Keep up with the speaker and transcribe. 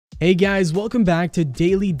Hey guys, welcome back to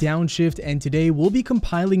Daily Downshift, and today we'll be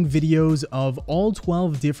compiling videos of all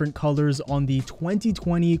 12 different colors on the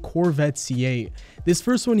 2020 Corvette C8. This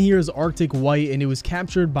first one here is Arctic White, and it was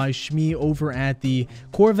captured by Shmi over at the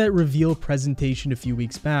Corvette reveal presentation a few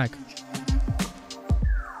weeks back.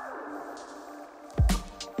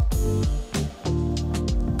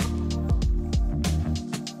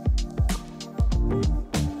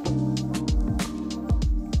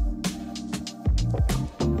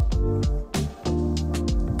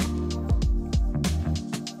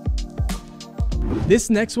 This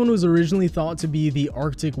next one was originally thought to be the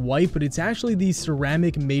Arctic White, but it's actually the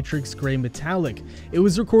Ceramic Matrix Gray Metallic. It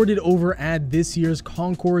was recorded over at this year's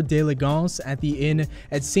Concours d'Elegance at the Inn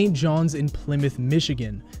at St. John's in Plymouth,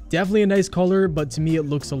 Michigan. Definitely a nice color, but to me it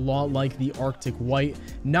looks a lot like the Arctic White.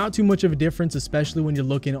 Not too much of a difference, especially when you're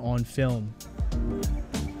looking on film.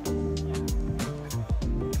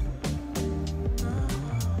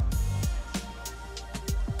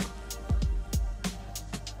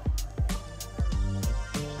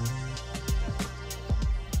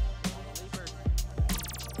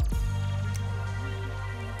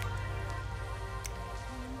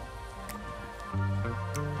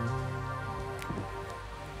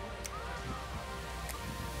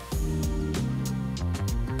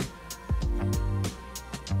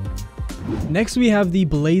 Next we have the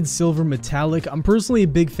Blade Silver Metallic. I'm personally a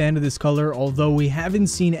big fan of this color, although we haven't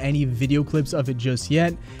seen any video clips of it just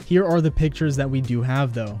yet. Here are the pictures that we do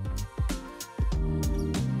have though.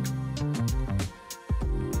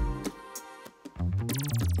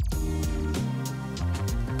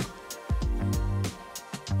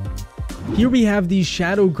 Here we have the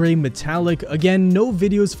Shadow Gray Metallic. Again, no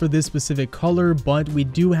videos for this specific color, but we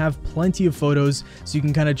do have plenty of photos so you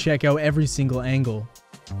can kind of check out every single angle.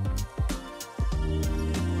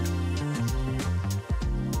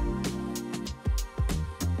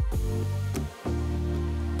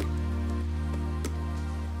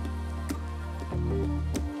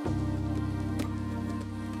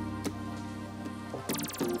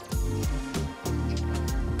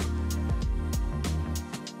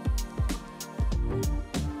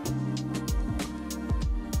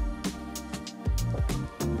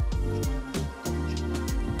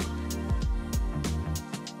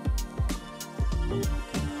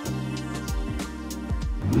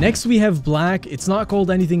 Next we have black. It's not called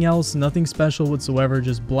anything else, nothing special whatsoever,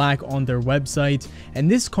 just black on their website. And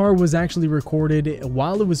this car was actually recorded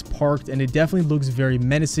while it was parked, and it definitely looks very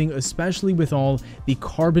menacing, especially with all the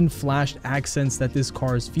carbon flashed accents that this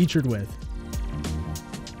car is featured with.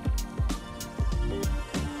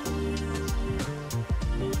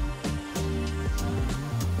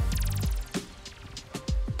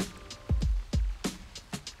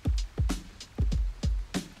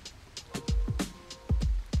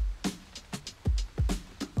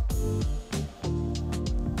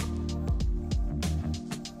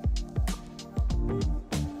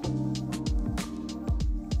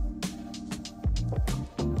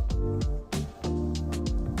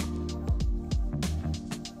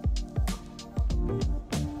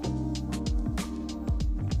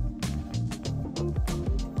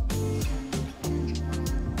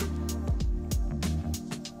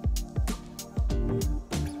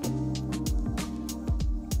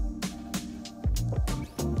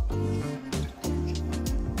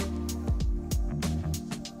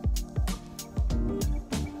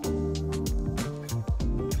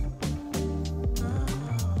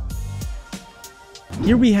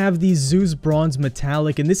 Here we have the Zeus Bronze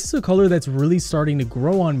Metallic, and this is a color that's really starting to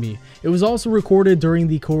grow on me. It was also recorded during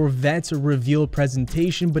the Corvette reveal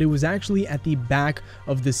presentation, but it was actually at the back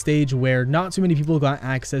of the stage where not too many people got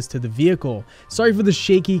access to the vehicle. Sorry for the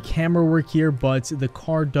shaky camera work here, but the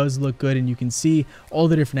car does look good and you can see all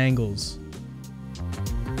the different angles.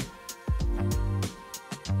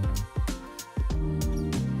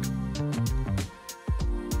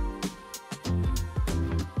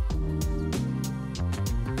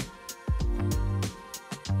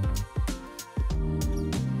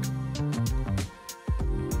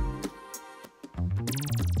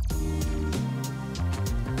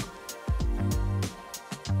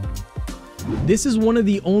 This is one of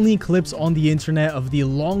the only clips on the internet of the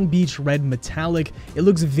Long Beach Red Metallic. It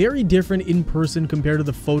looks very different in person compared to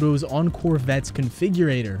the photos on Corvette's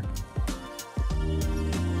configurator.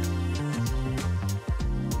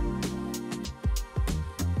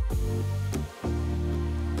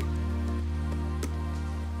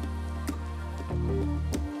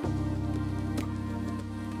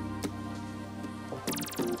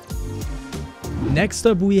 Next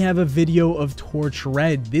up, we have a video of Torch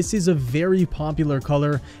Red. This is a very popular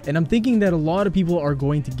color, and I'm thinking that a lot of people are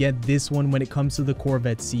going to get this one when it comes to the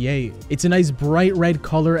Corvette C8. It's a nice bright red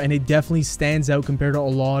color, and it definitely stands out compared to a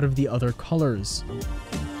lot of the other colors.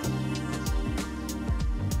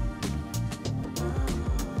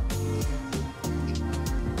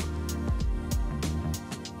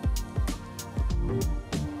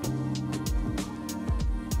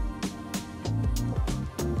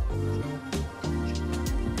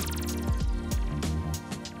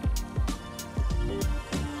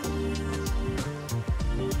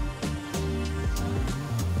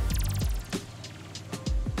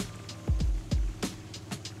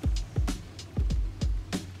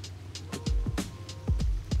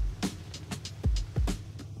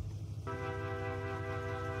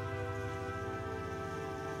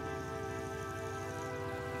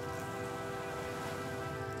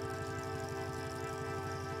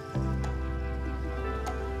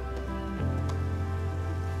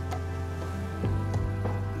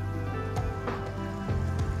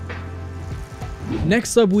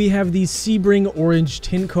 Next up, we have the Sebring Orange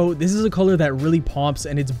Tintcoat. This is a color that really pops,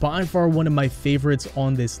 and it's by far one of my favorites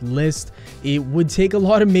on this list. It would take a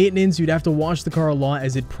lot of maintenance. You'd have to wash the car a lot,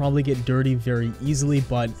 as it'd probably get dirty very easily,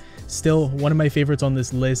 but still one of my favorites on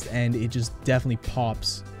this list, and it just definitely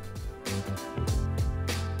pops.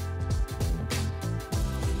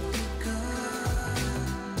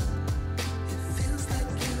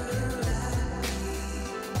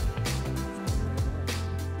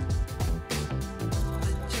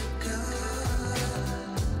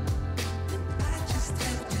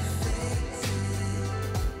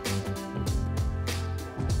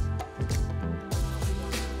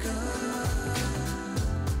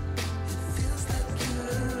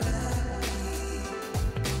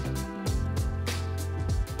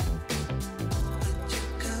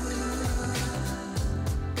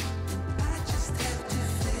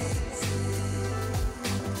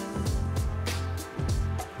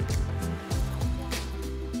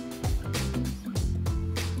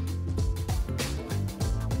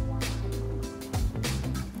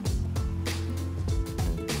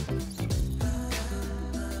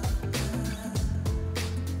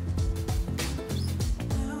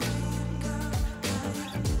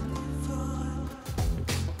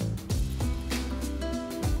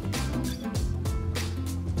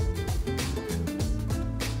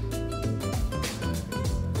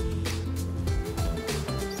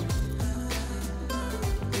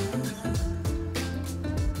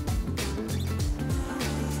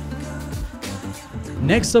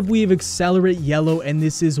 Next up, we have Accelerate Yellow, and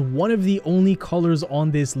this is one of the only colors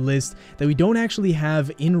on this list that we don't actually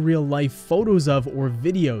have in real life photos of or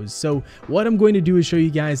videos. So what I'm going to do is show you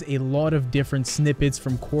guys a lot of different snippets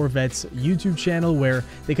from Corvette's YouTube channel where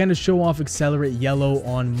they kind of show off Accelerate Yellow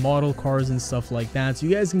on model cars and stuff like that, so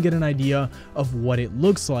you guys can get an idea of what it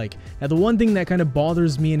looks like. Now, the one thing that kind of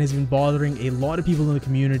bothers me and has been bothering a lot of people in the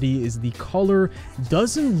community is the color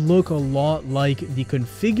doesn't look a lot like the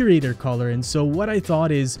configurator color, and so what I thought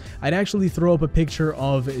is I'd actually throw up a picture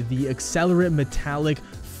of the Accelerate Metallic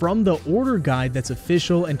from the order guide that's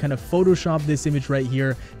official and kind of Photoshop this image right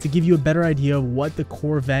here to give you a better idea of what the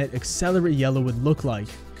Corvette Accelerate Yellow would look like.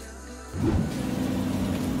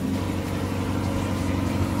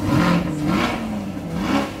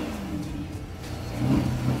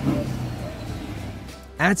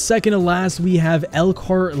 At second to last, we have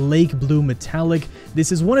Elkhart Lake Blue Metallic.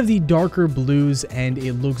 This is one of the darker blues, and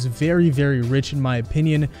it looks very, very rich in my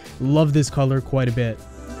opinion. Love this color quite a bit.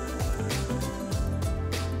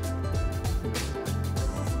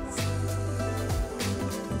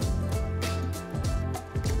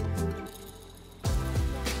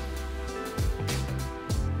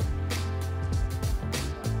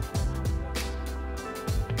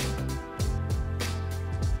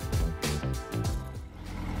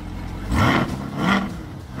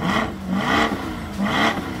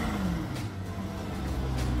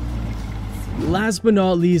 Last but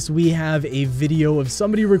not least, we have a video of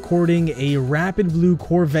somebody recording a rapid blue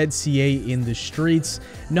Corvette C8 in the streets.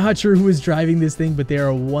 Not sure who is driving this thing, but they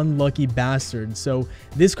are one lucky bastard. So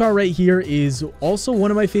this car right here is also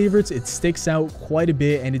one of my favorites. It sticks out quite a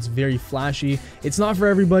bit and it's very flashy. It's not for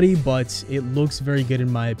everybody, but it looks very good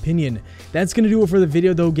in my opinion. That's going to do it for the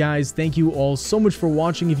video though, guys. Thank you all so much for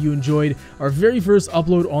watching. If you enjoyed our very first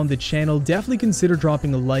upload on the channel, definitely consider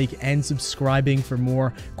dropping a like and subscribing for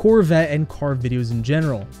more Corvette and car videos in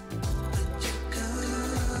general.